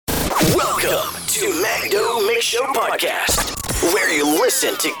Welcome to Magdo Mix Show Podcast, where you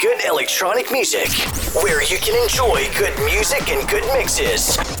listen to good electronic music, where you can enjoy good music and good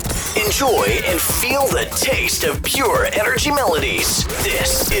mixes. Enjoy and feel the taste of pure energy melodies.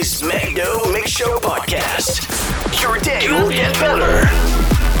 This is Magdo Mix Show Podcast. Your day will get better.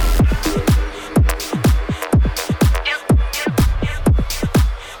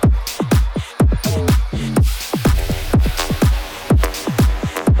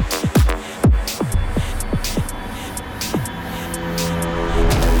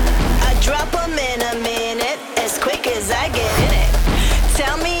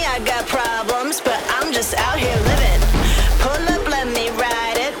 Out here living. Pull up, let me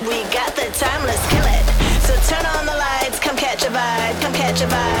ride it. We got the time, let's kill it. So turn on the lights, come catch a vibe, come catch a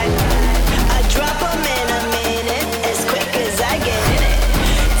vibe. I drop them in a minute, as quick as I get in it.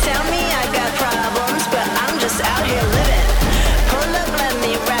 Tell me I got problems, but I'm just out here living. Pull up, let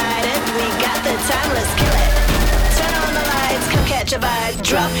me ride it. We got the time, let's kill it. Turn on the lights, come catch a vibe.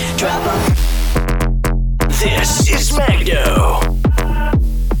 Drop them. This is Magdo.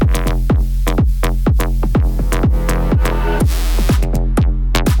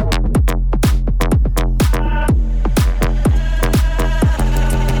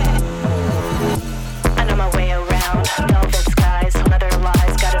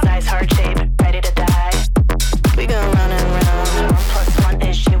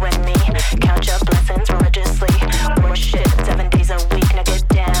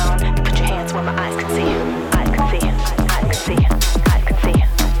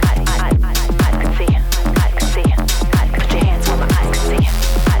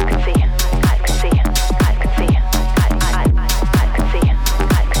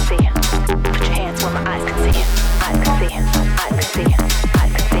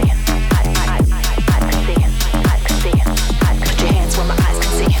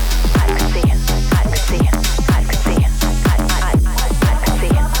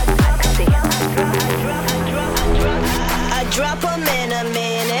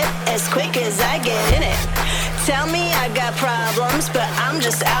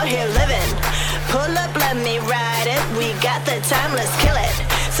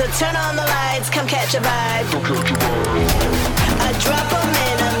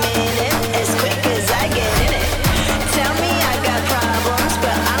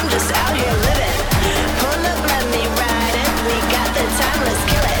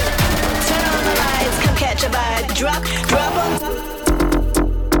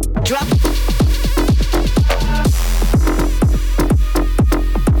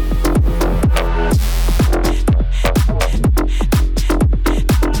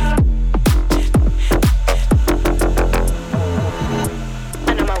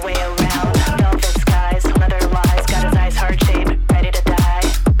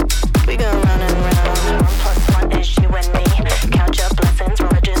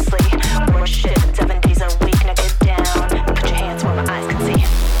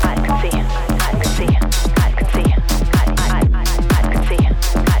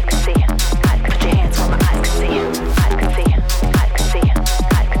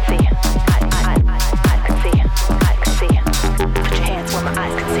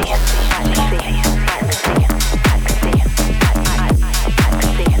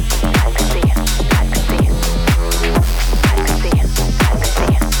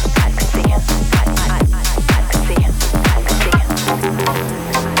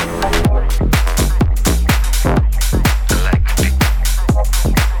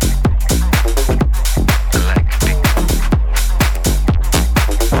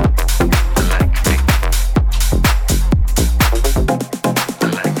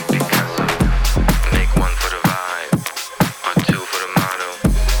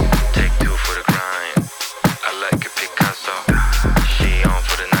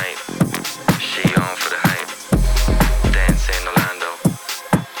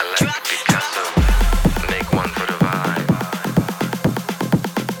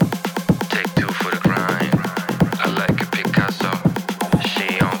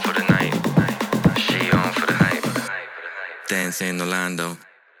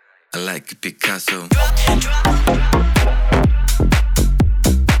 PICASSO.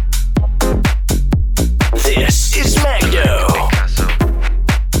 This is Magdo.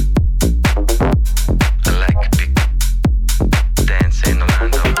 I like dance in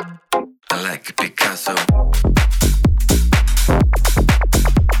Orlando. I like Picasso.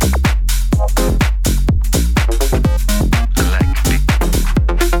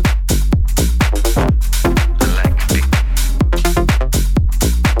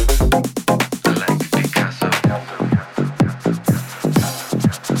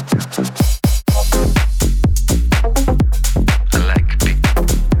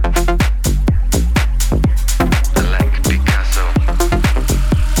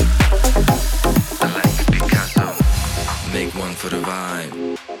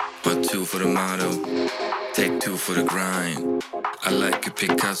 vibe, but two for the motto. Take two for the grind. I like a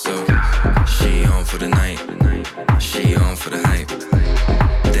Picasso. She on for the night. She on for the hype.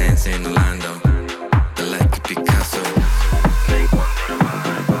 Dance in Orlando. I like a Picasso. Make one for the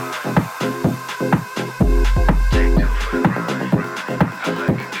vibe. Take two for the grind. I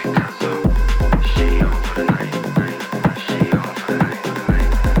like a Picasso. She on for the night. She on for the hype.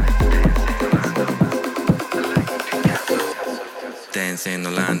 Dance in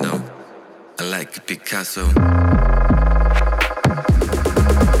Orlando. I like a Picasso.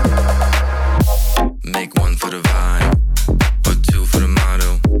 Make one for the vibe, put two for the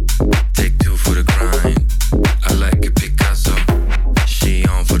motto. Take two for the grind. I like a Picasso. She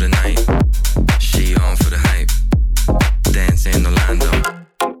on for the night. She on for the hype. Dance in Orlando.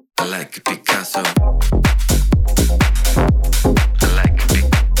 I like a Picasso. I like a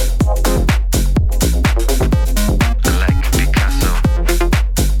I like a Picasso.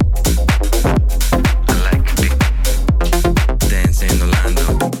 I like a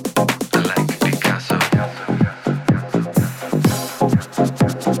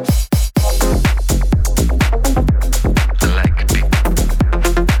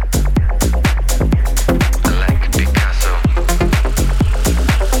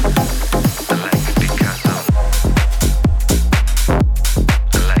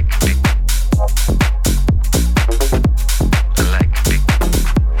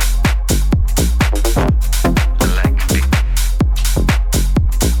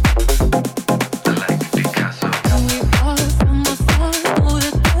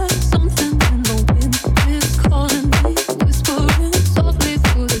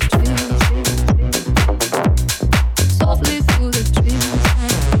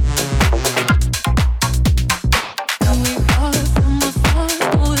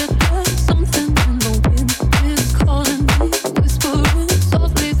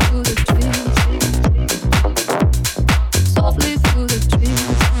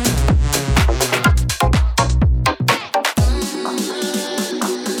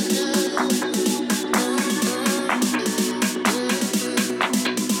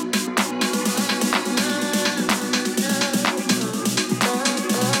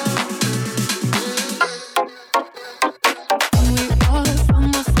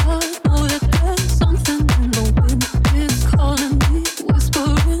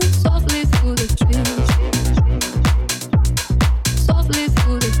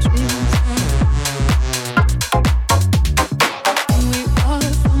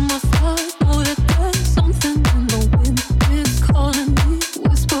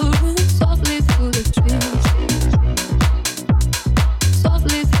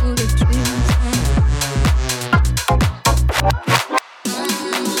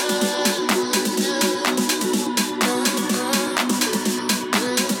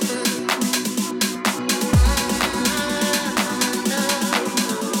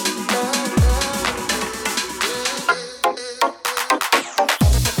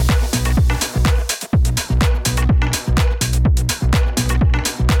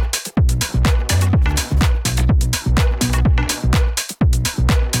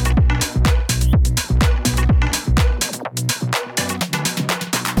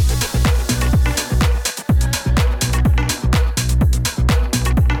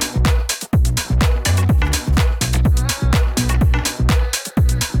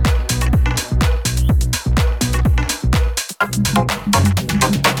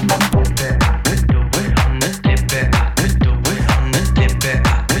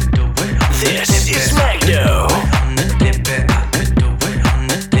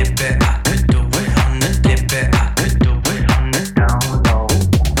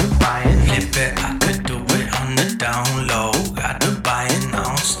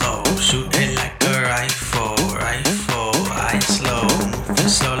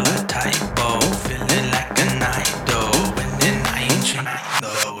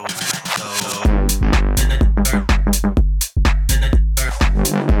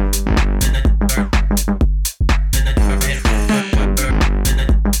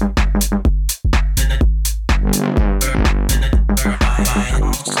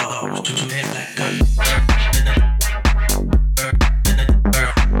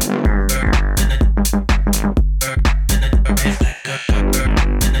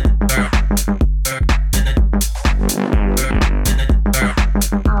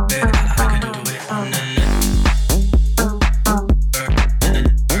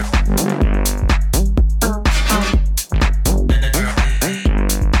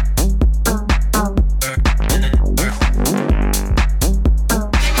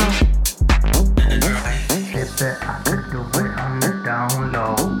down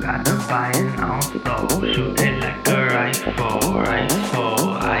low. Gotta buy an ounce though. Shoot it like a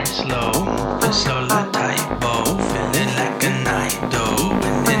rifle. Eyes slow, moving slow like typo. Feeling like a night though.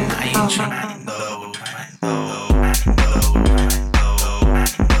 And then I ain't trying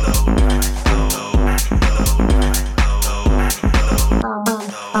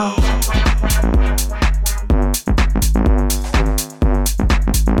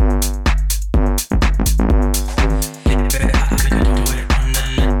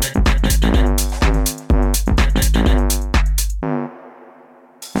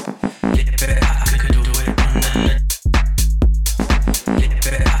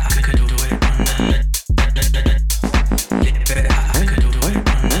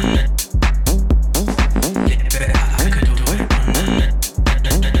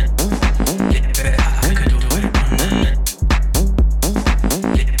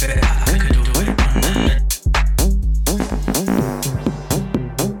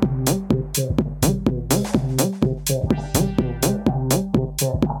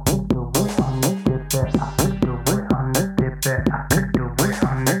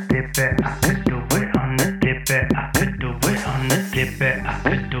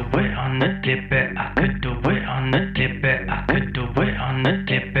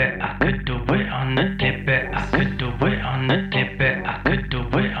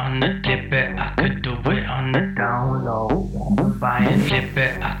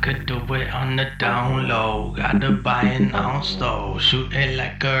though. Shoot it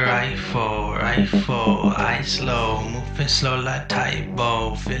like a rifle, eyes slow, moving slow like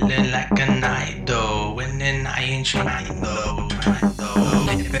typo, feeling like a night though, when then I ain't trying though. I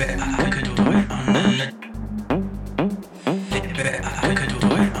could do it on the I could do it on the I could do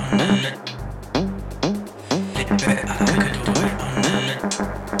it on the I could do it on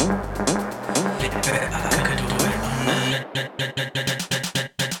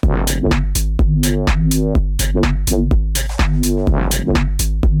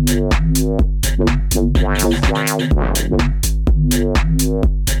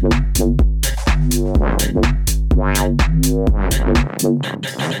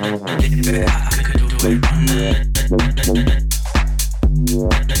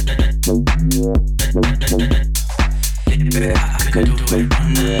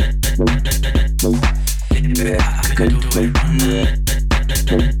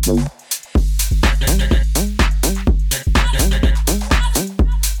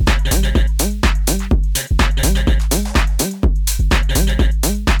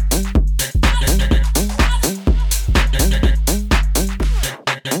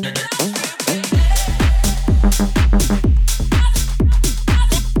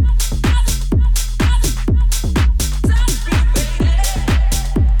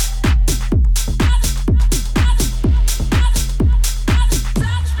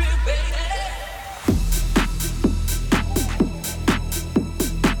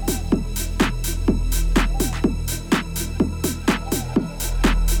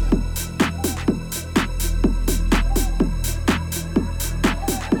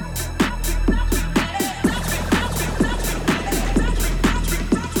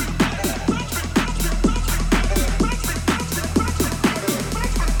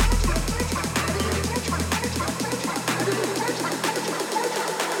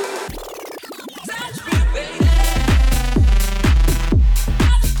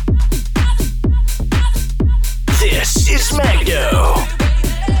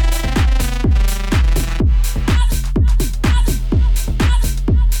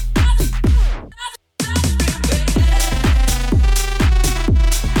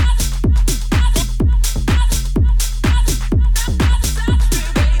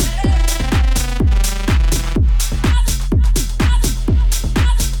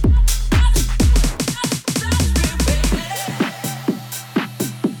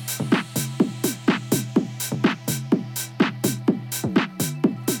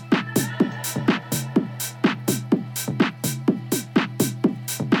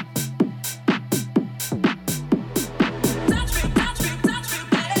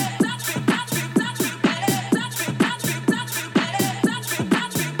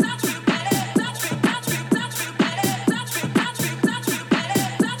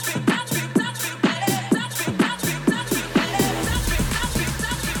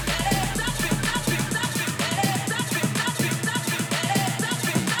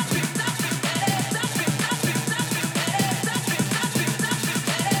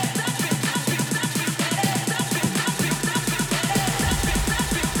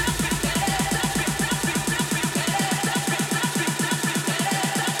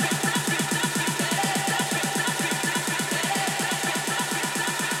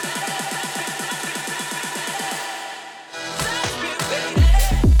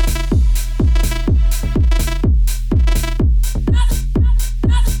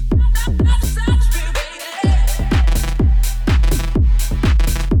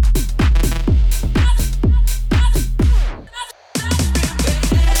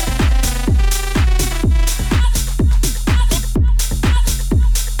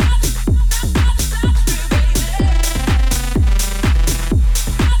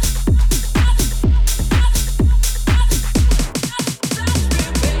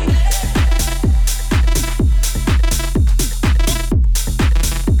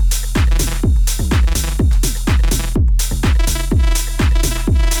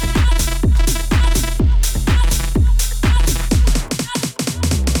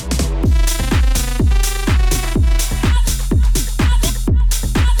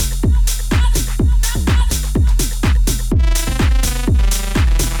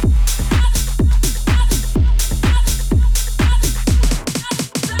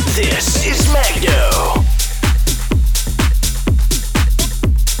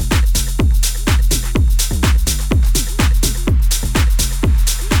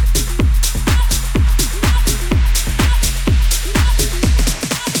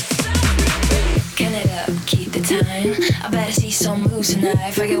moves tonight.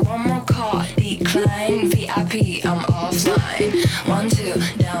 If I get one more call, decline. VIP, I'm offline. 1,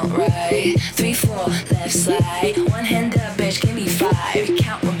 2, down, right. 3, 4, left slide. One hand up, bitch, give me 5.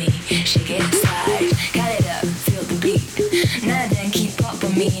 Count with me, shake it, slide. Got it up, feel the beat. Now then, keep up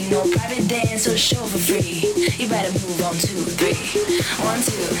with me. No private dance or show for free. You better move on 2, 3. 1,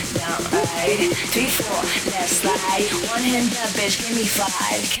 2, down, right. 3, 4, left slide. One hand up, bitch, give me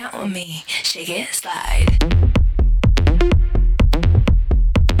 5. Count with me, shake it, slide.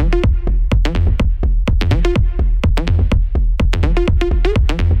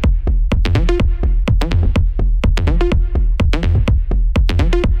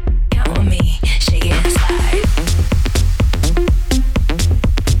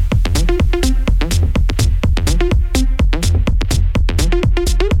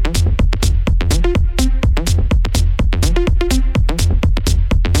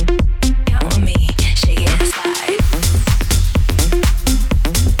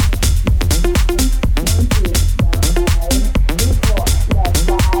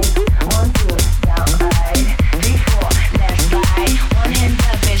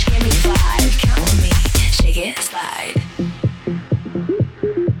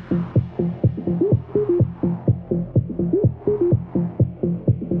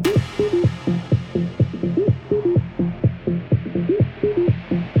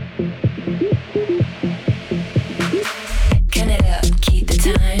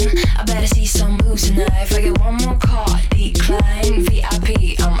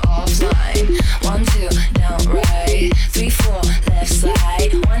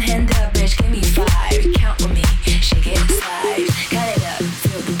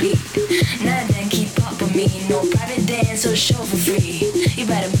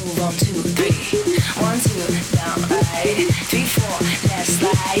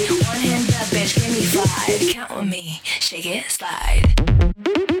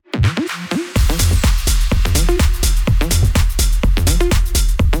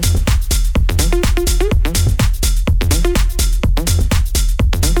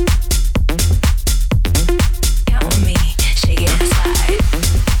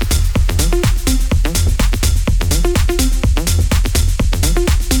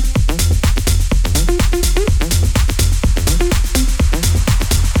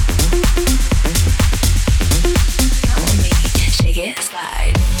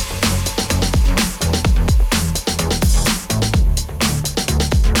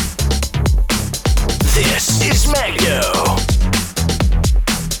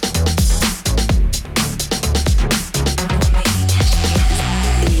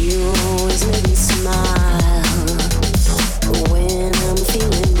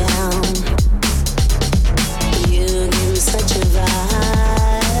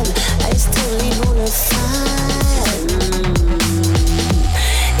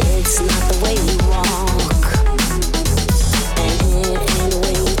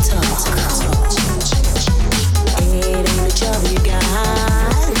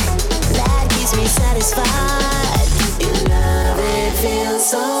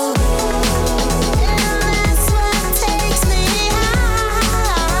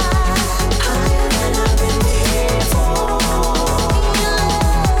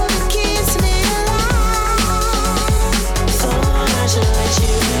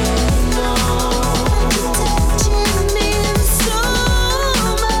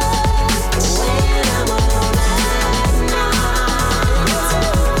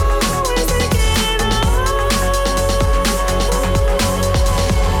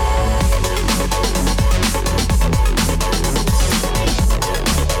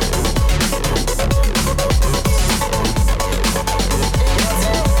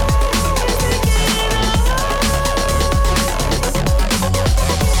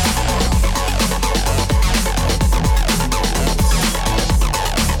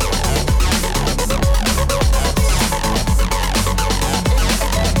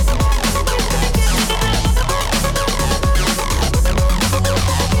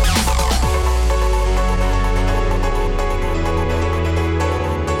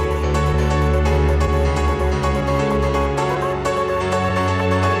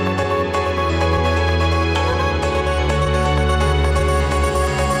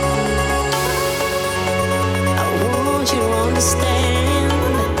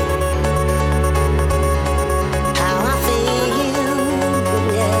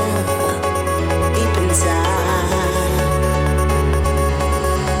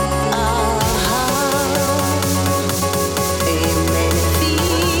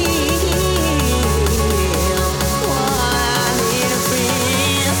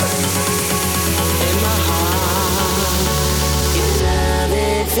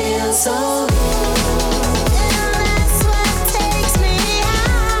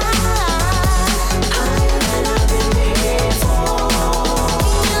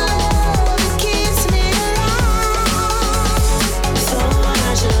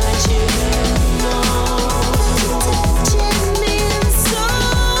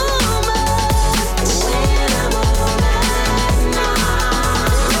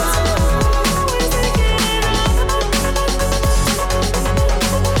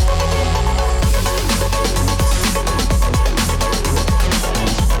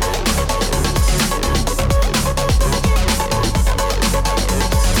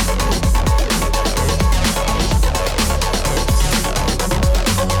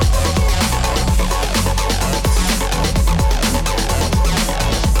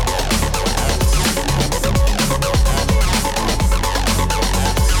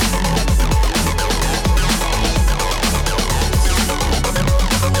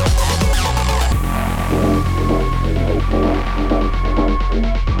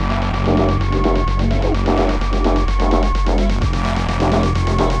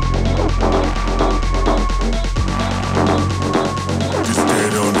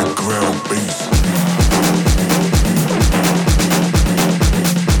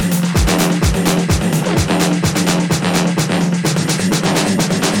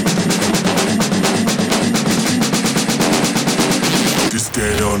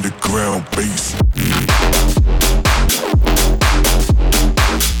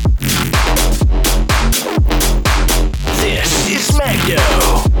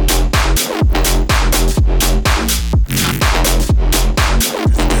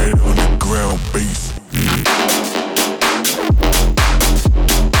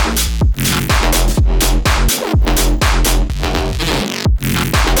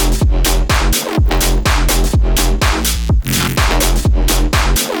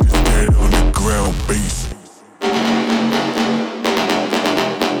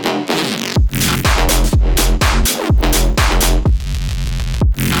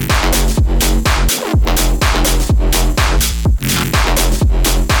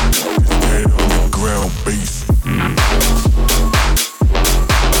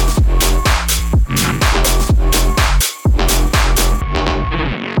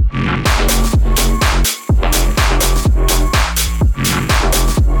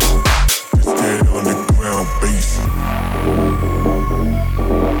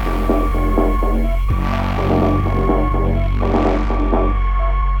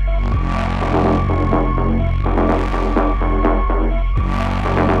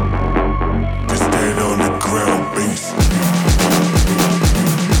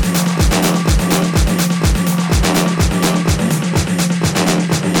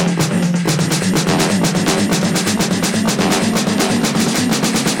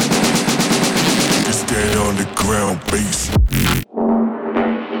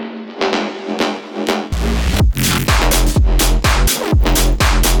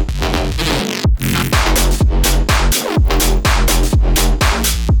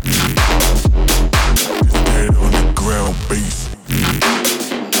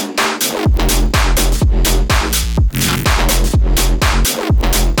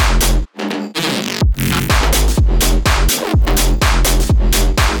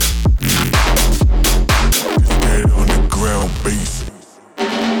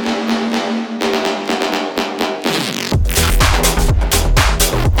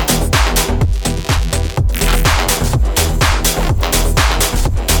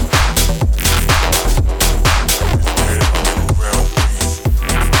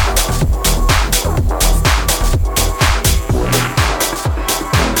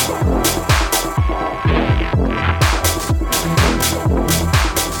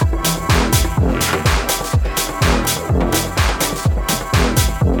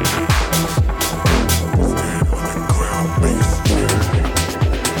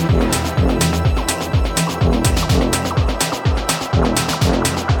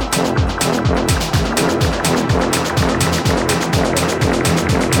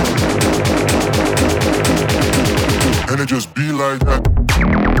 it just be like that.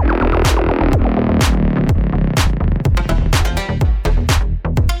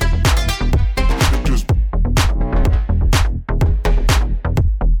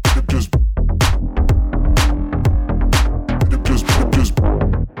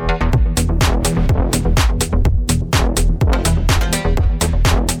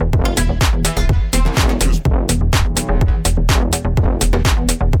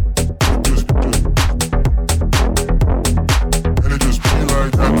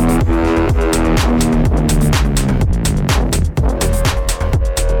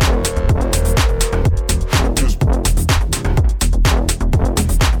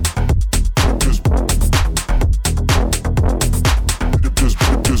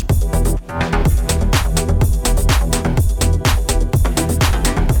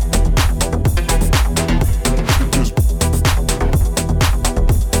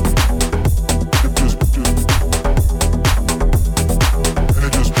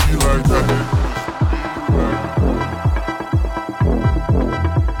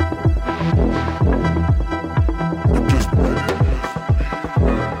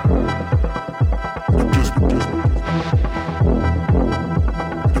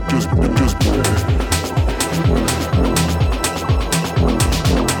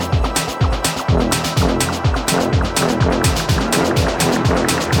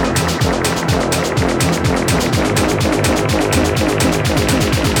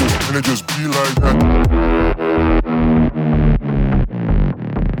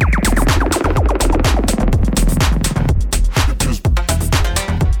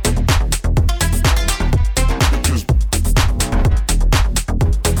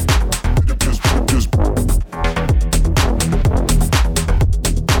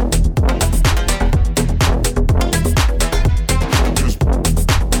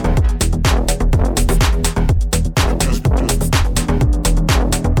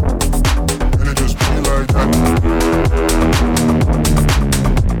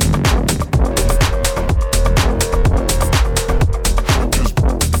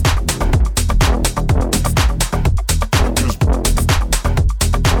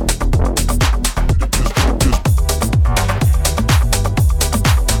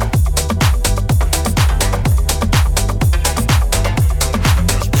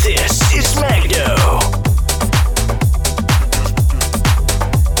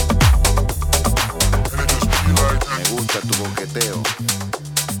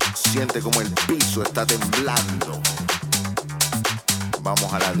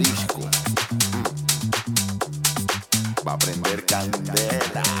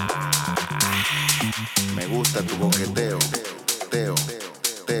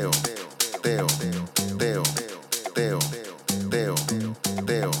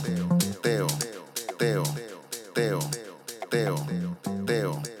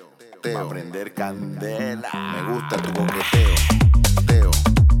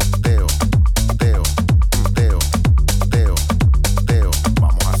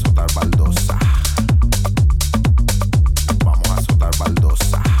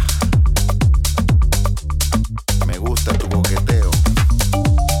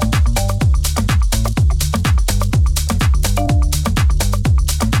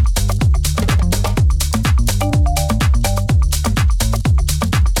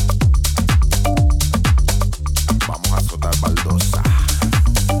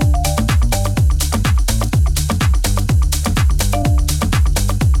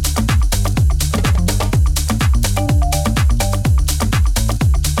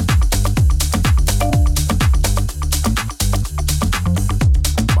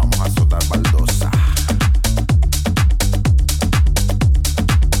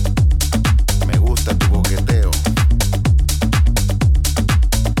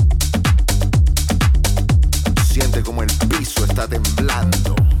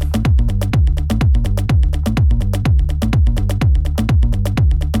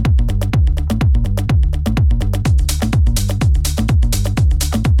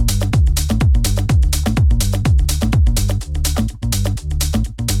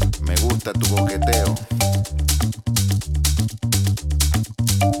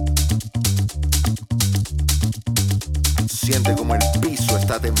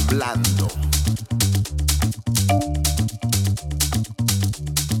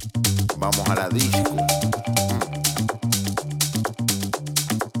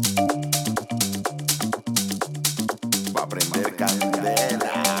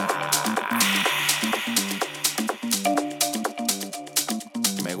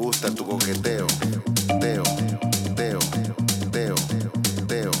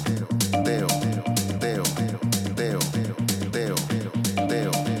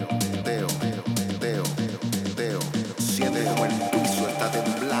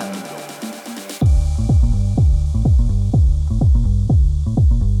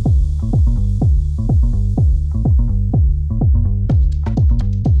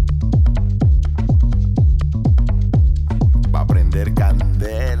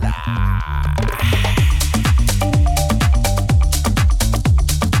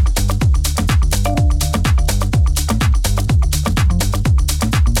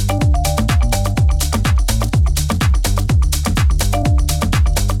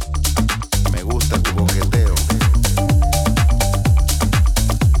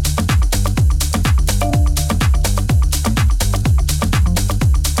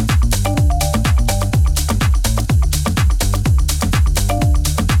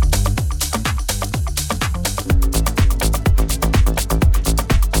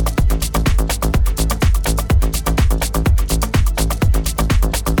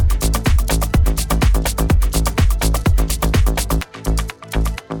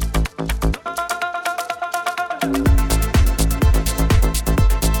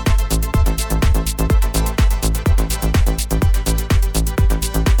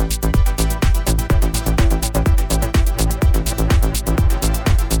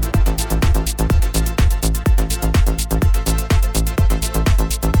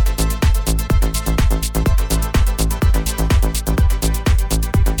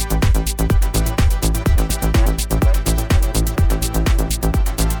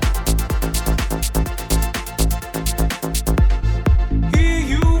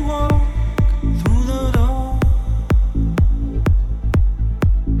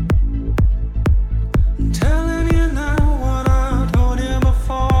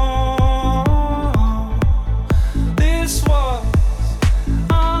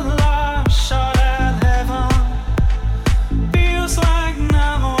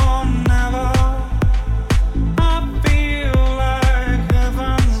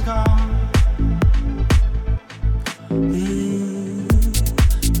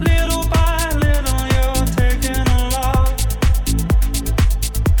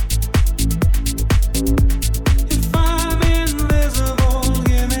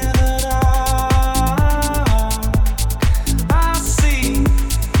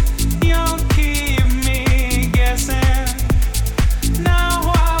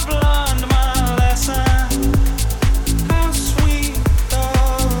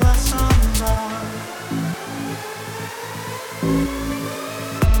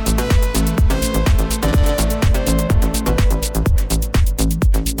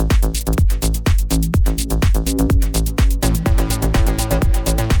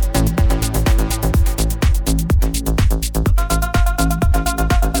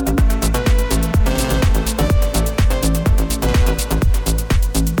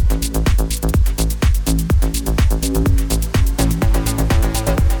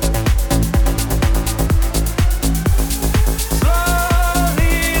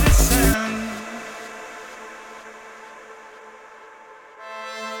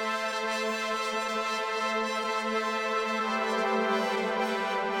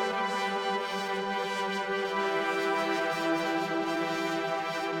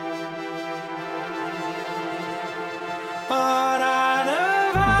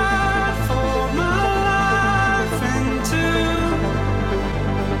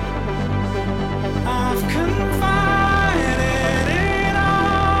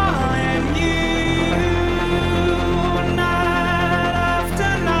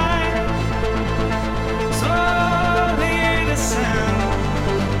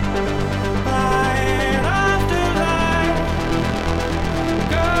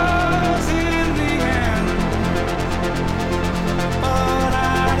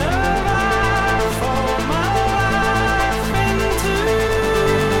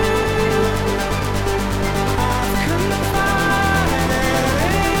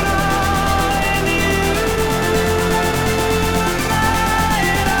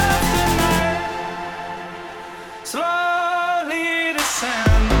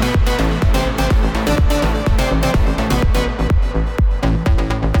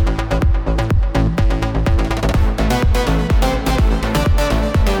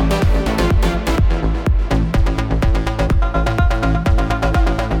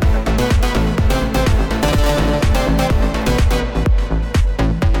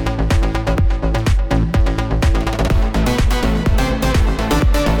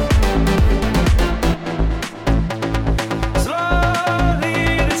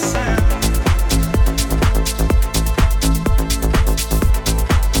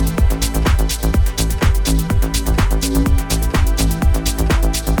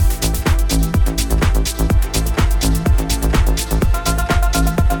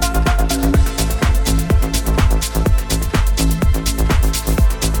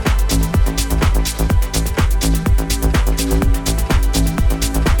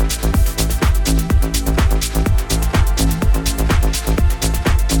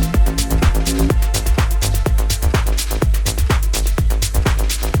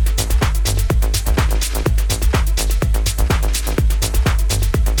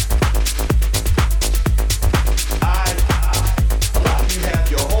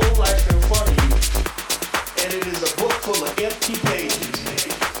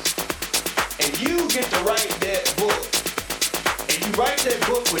 get to write that book. And you write that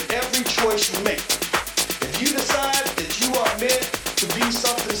book with every choice you make. If you decide that you are meant to be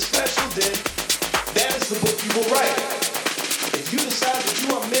something special, then that is the book you will write. If you decide that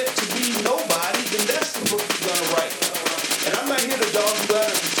you are meant to be nobody, then that's the book you're gonna write. And I'm not here to dog you out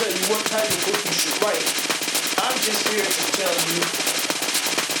or to tell you what type of book you should write. I'm just here to tell you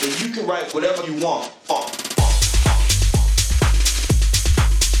that you can write whatever you want.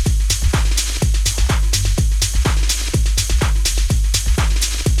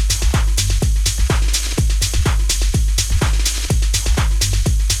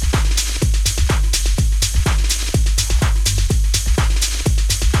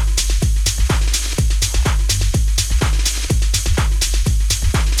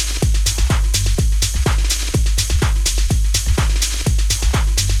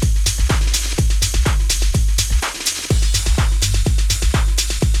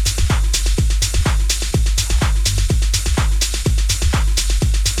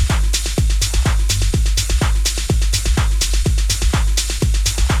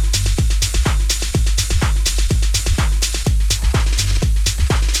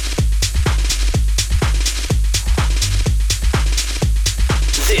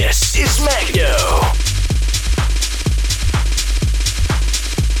 This is Magdo.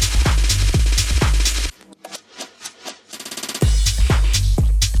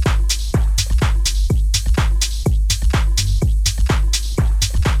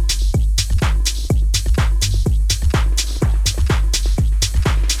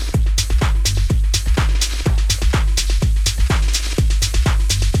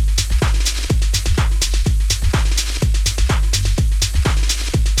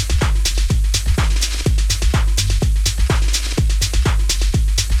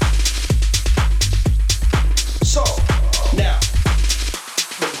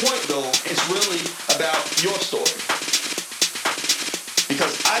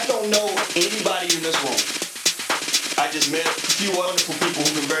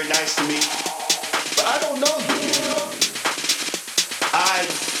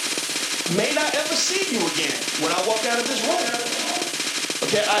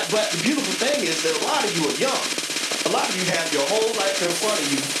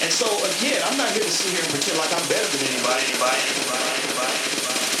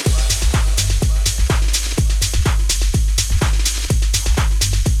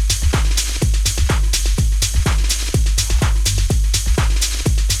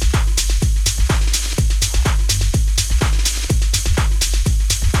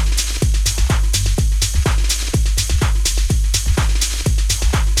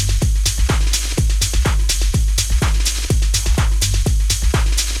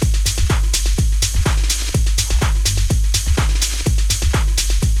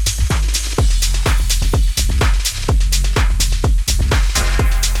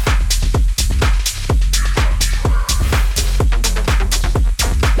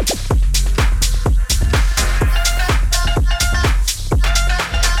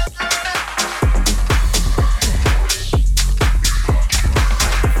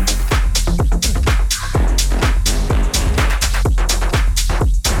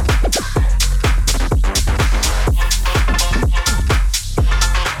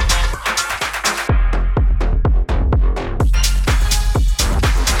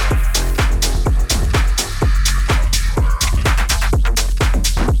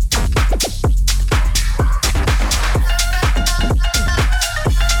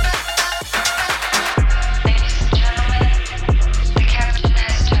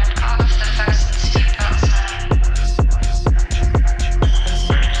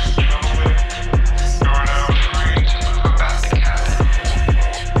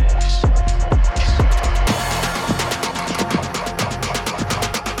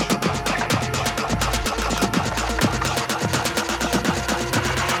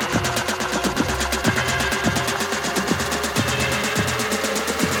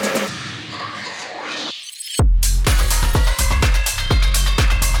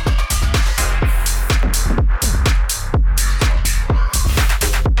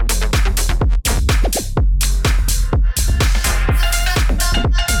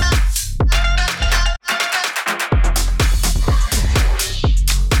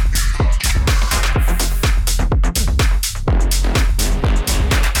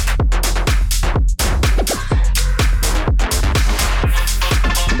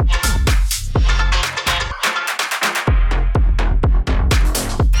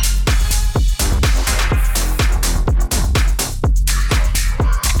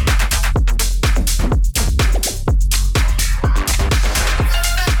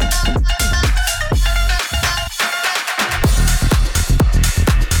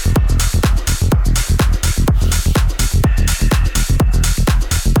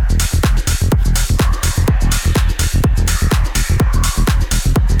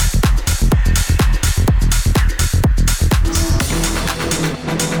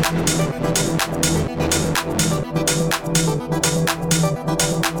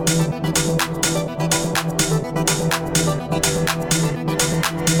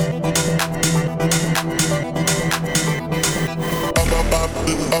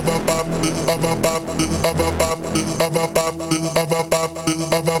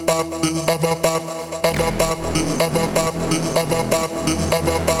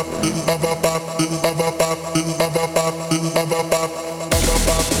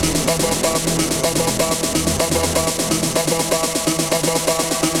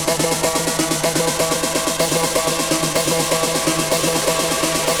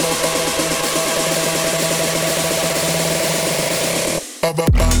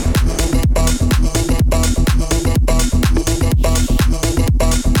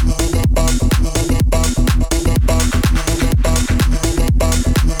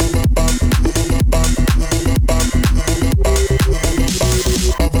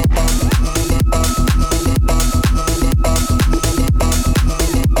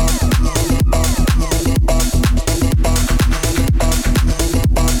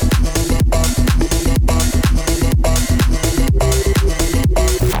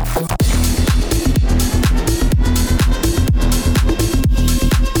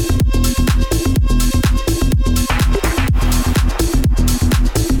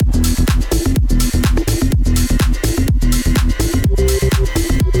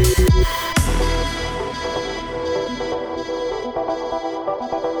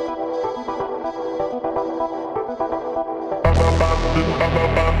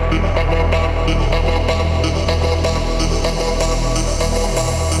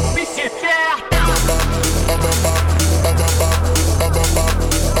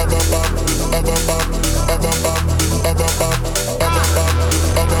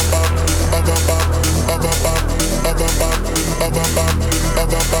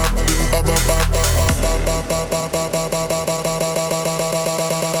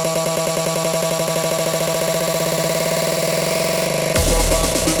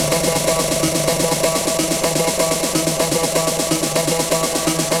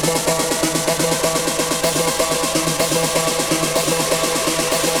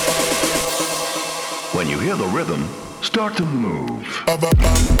 Start to move.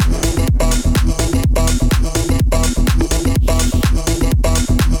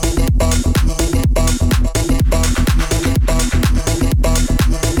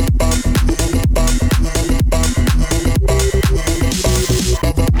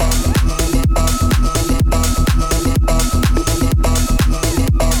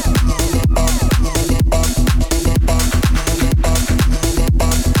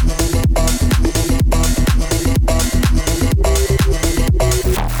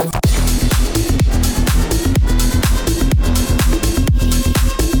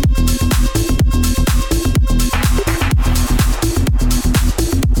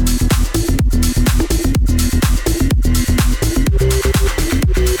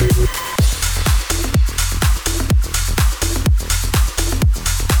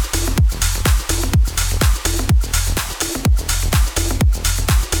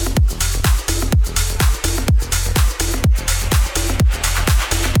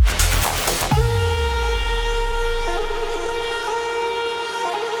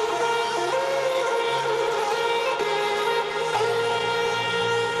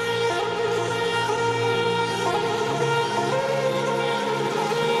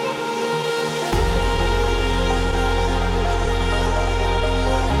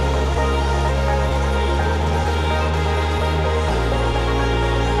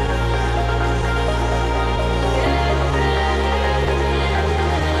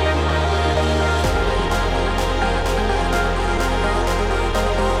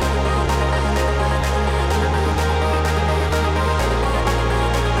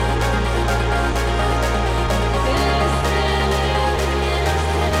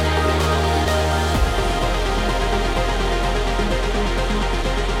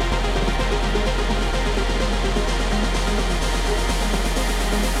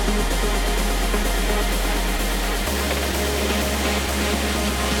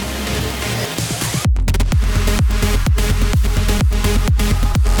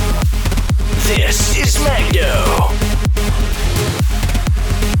 This is Magdo.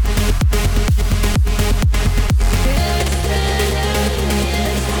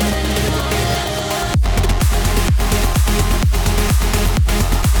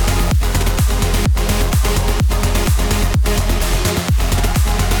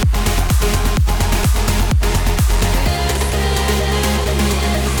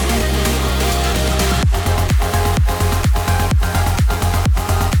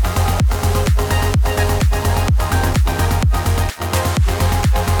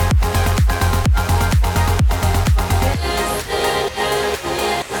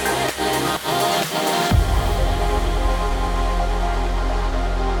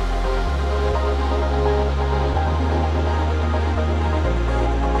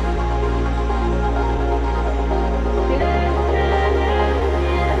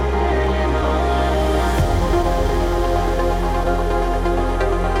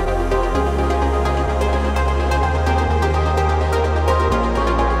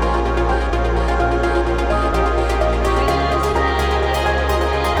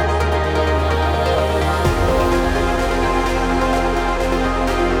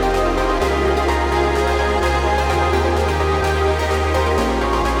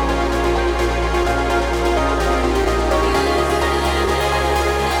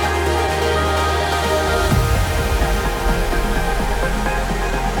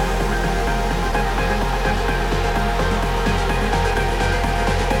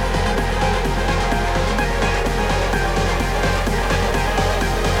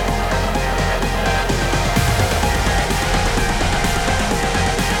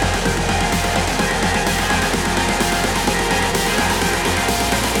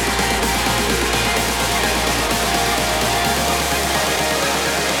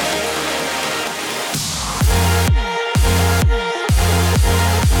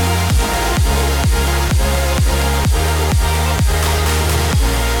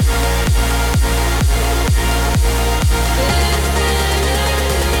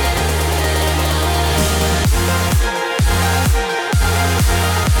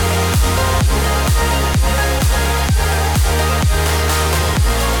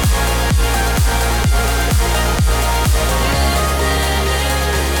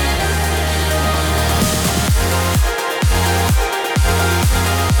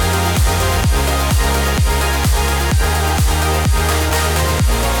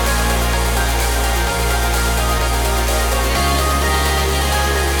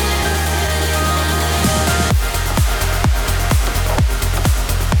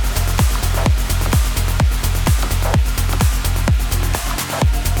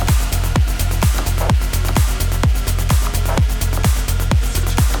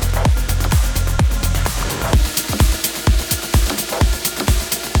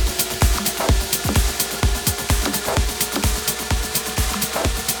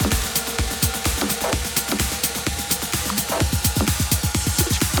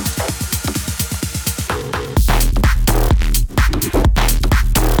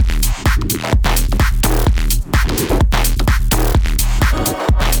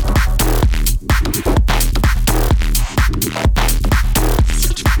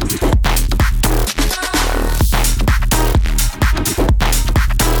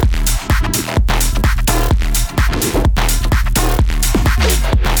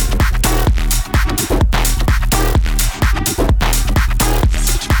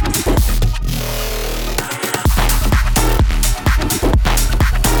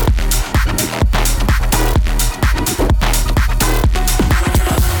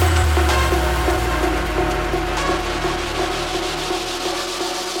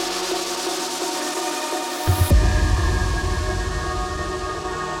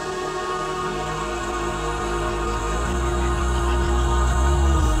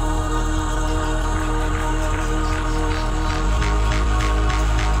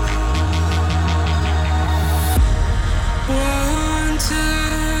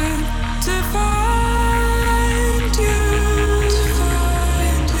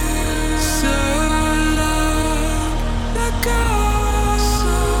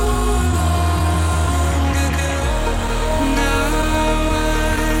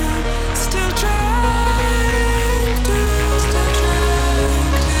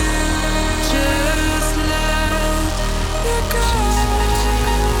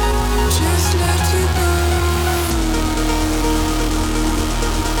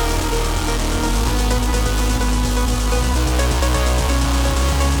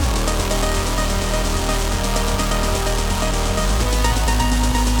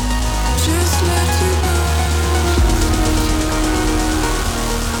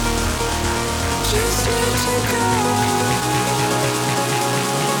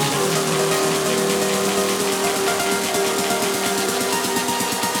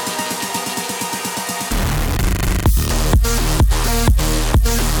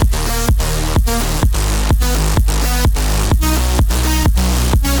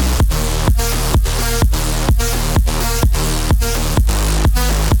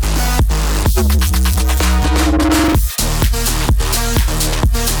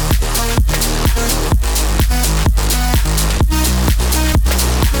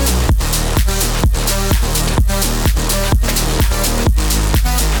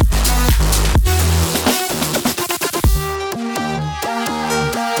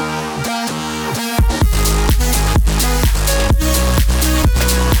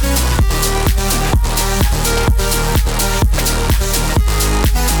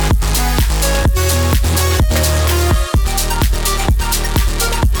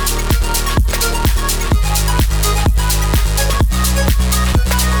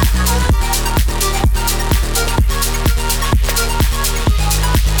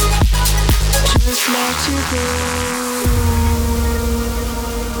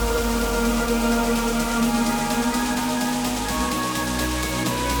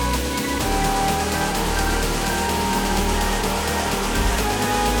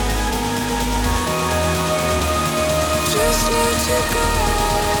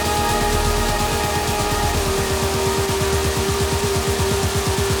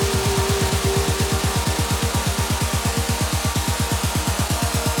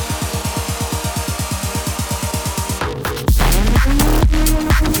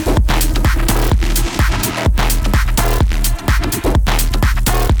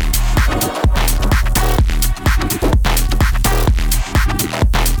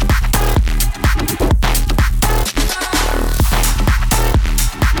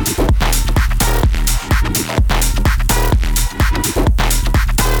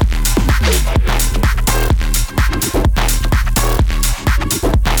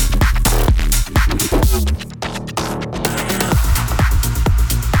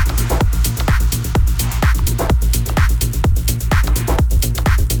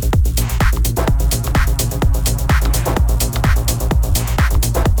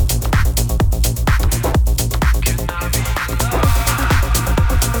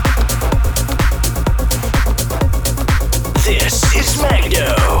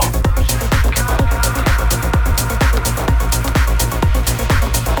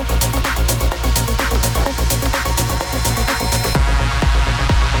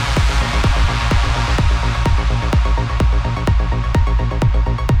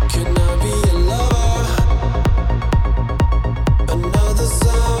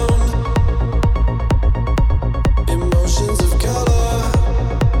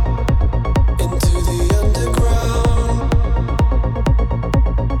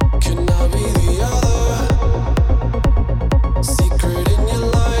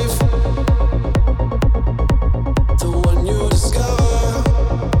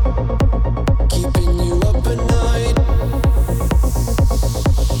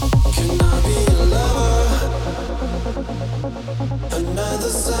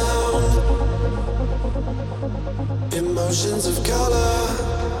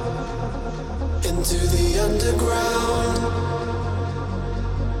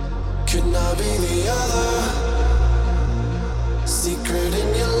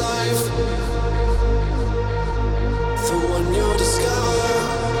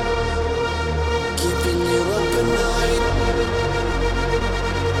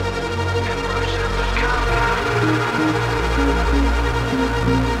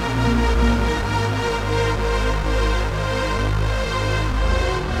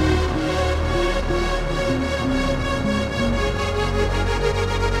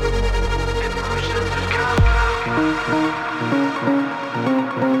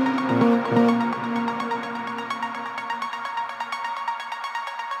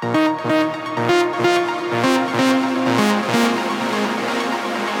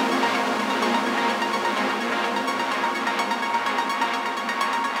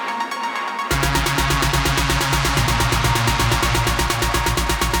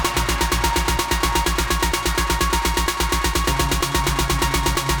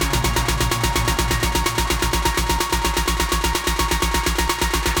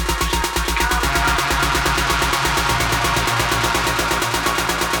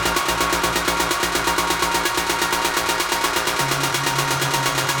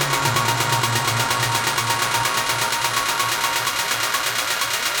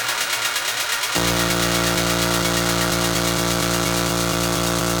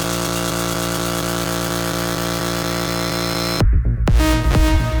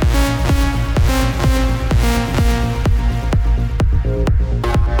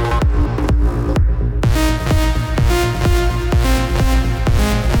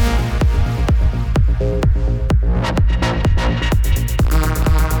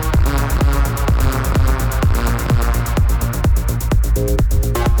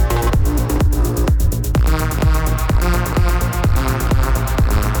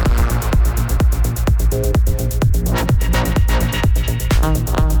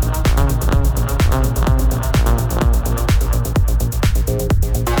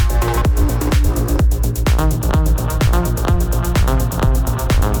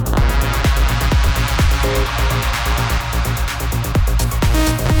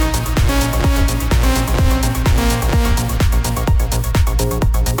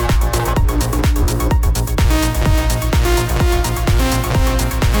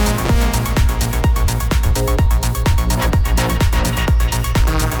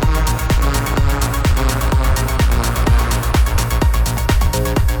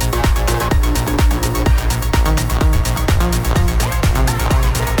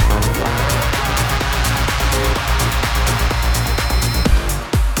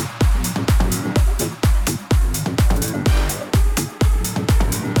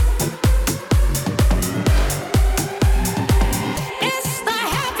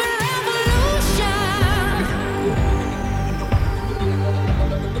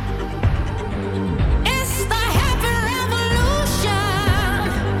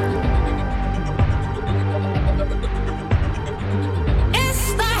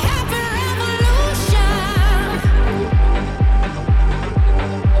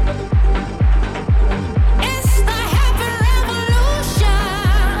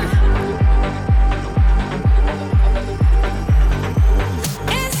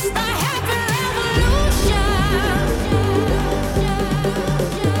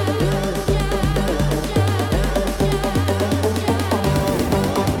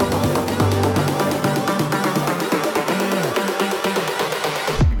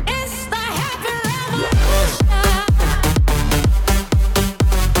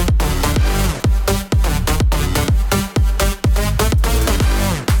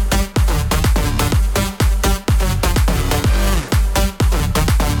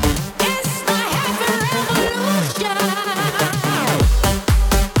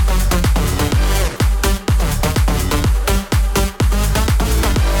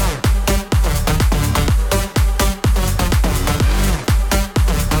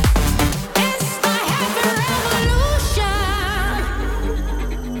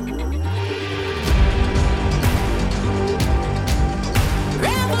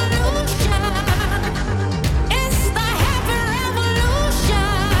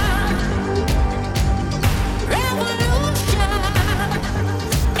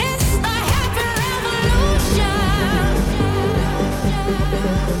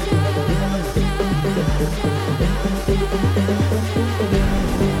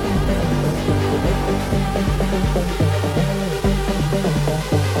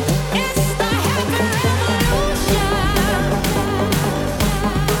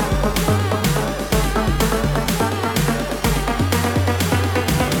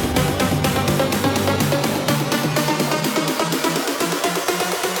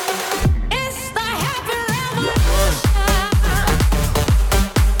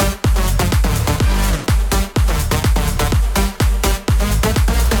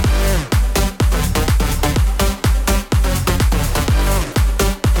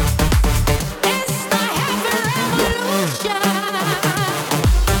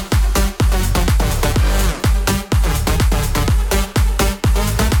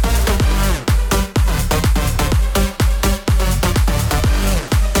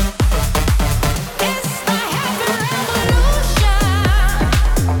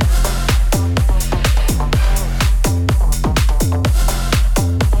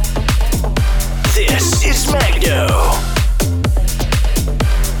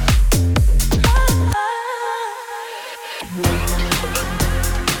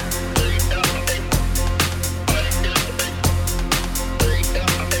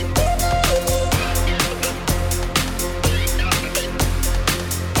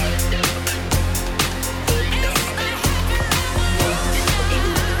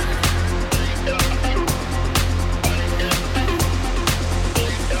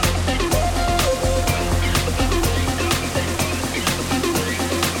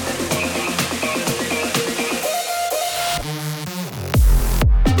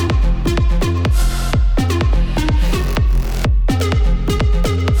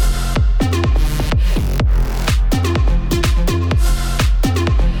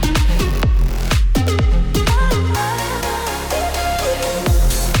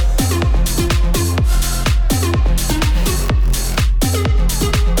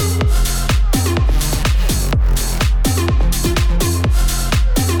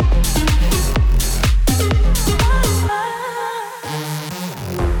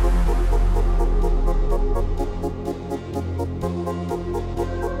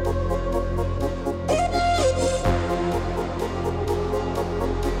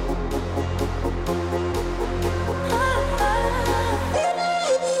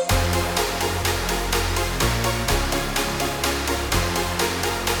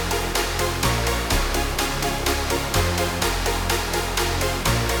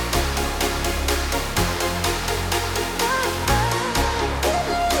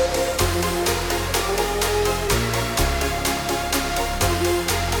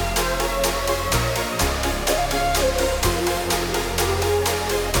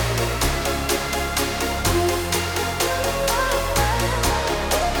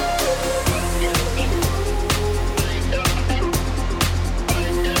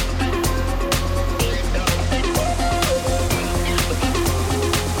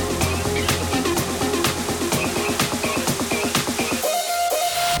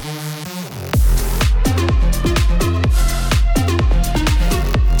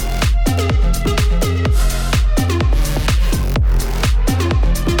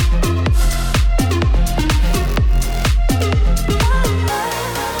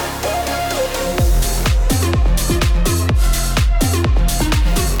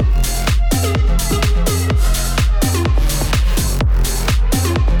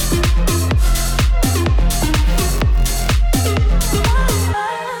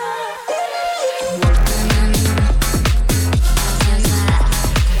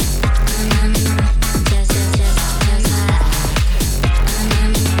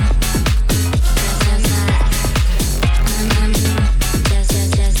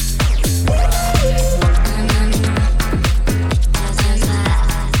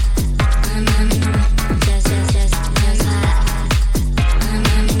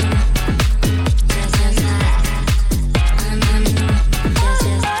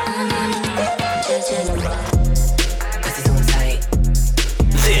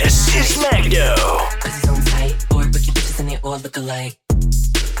 look alike.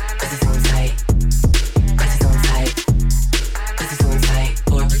 Pussy's on tight. Pussy's on tight. Pussy's on tight.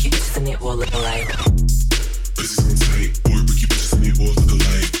 Four freaky bitches and they all look alike. Pussy's on tight. Four freaky bitches and they all look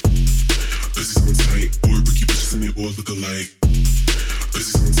alike. Pussy's on tight. Four freaky bitches and they all look alike.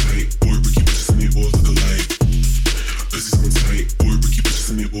 Pussy's on tight. Four freaky bitches and they all look alike. Pussy's on tight. Four freaky bitches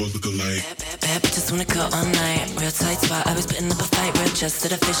and they all look alike. Bad bitches wanna go all night. Real tight spot, I was putting up a fight. Real chest to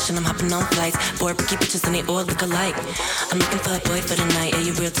the fish and I'm hopping on flights. Four freaky bitches and they all look alike. I'm looking for a boy for the night. Yeah,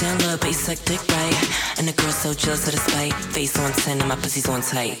 you real damn low, but you suck dick right. And the girl so jealous of the spite. Face on 10 and my pussy's on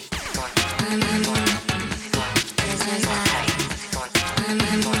tight. Look alike.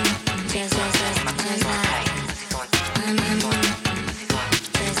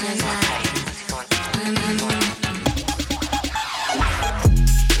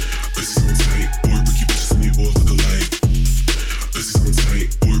 Pussy's on tight, four freaky bitches and they all look alike.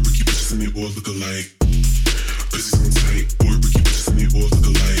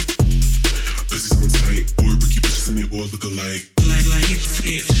 Pussy's on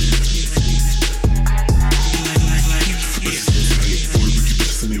tight, four freaky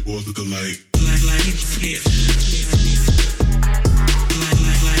bitches and they all look alike. Pussy's on tight, four freaky bitches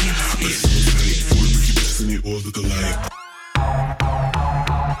and they all look alike. Pussy's on tight, four freaky bitches and they all look alike.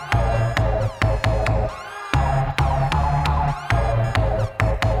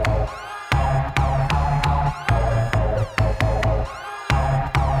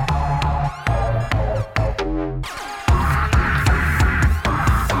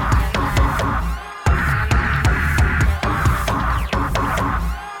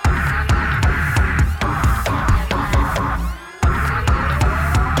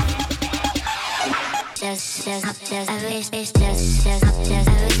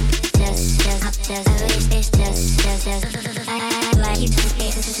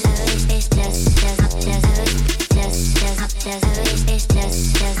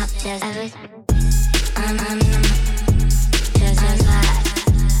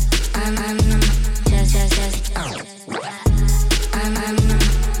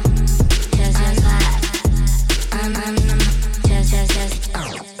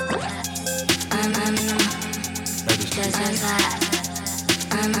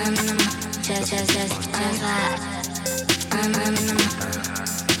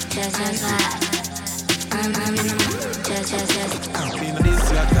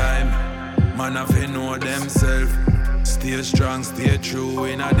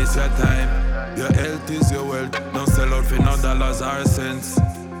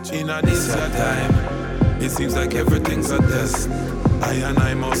 Seems like everything's a test. I and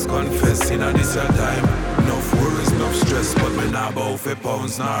I must confess, in a this your time. Enough worries, enough stress, but me not bow for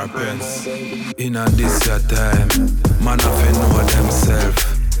pounds nor pence. In a this your time, man have to know themself.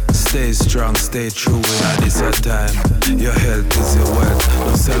 Stay strong, stay true in a this your time. Your health is your wealth,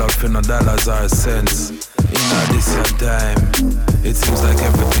 don't sell out for no dollars or cents. In a this your time, it seems like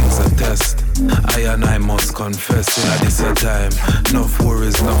everything's a test. I and I must confess, in a this your time. Enough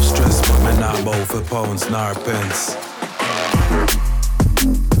worries, enough stress, but me not bow for pounds nor pence.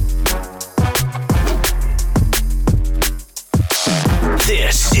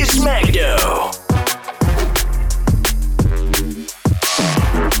 This is Magdo.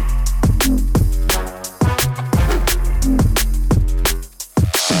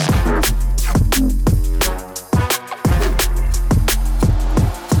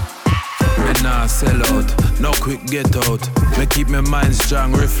 Sell out, no quick get out. Me keep my mind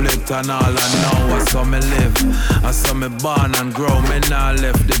strong, reflect on all I know. I saw me live, I saw me born and grow. Me nah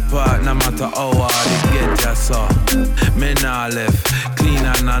left the part, no matter how hard it get. I saw me nah left, clean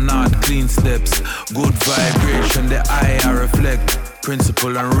and not clean steps. Good vibration, the eye I reflect.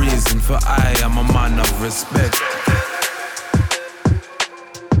 Principle and reason for I am a man of respect.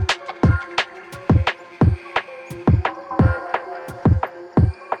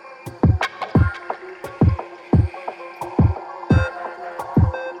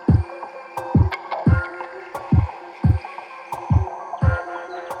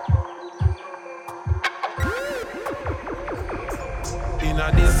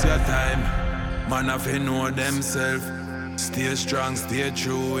 Man have to know themselves. Stay strong, stay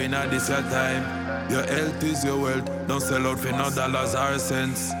true in a this your time. Your health is your wealth. Don't sell out for no dollars or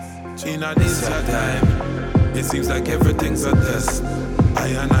cents. In a this your time, it seems like everything's a test. I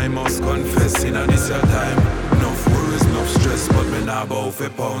and I must confess, in a this your time. Enough worries, enough stress, but me not bow for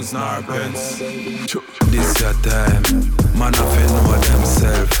pounds nor pence. This your time, man have to know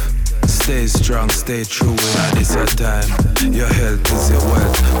themselves. Stay strong, stay true in a this your time. Your health is your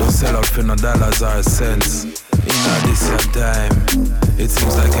wealth. Don't sell out for no dollars or cents. In a this your time, it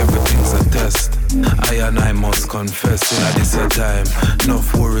seems like everything's a test. I must confess, in this a time.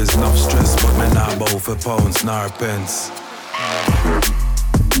 Enough worries, enough stress, but me not bow for pounds nor pence.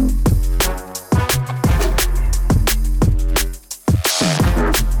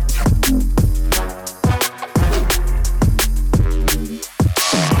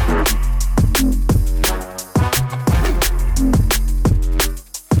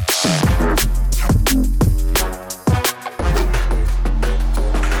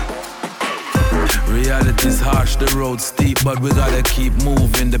 It's harsh, the road's steep, but we gotta keep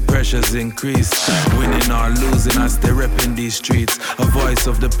moving, the pressure's increased. Winning or losing, I stay repping these streets. A voice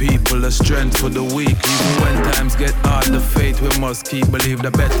of the people, a strength for the weak. Even when times get hard, the faith we must keep. Believe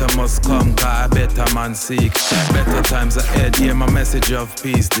the better must come, cause a better man seek. Better times ahead, hear my message of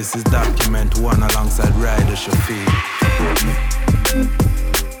peace. This is document one alongside Rider Shafiq.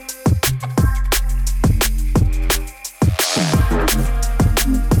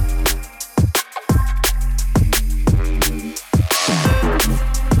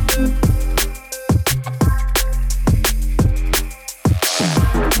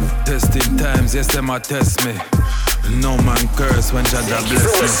 Yes, them a test me. No man curse when Dada bless me. Thank you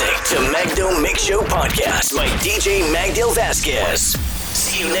for listening to Magdo Mix Show Podcast by DJ Magdiel Vazquez.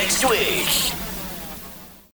 See you next week.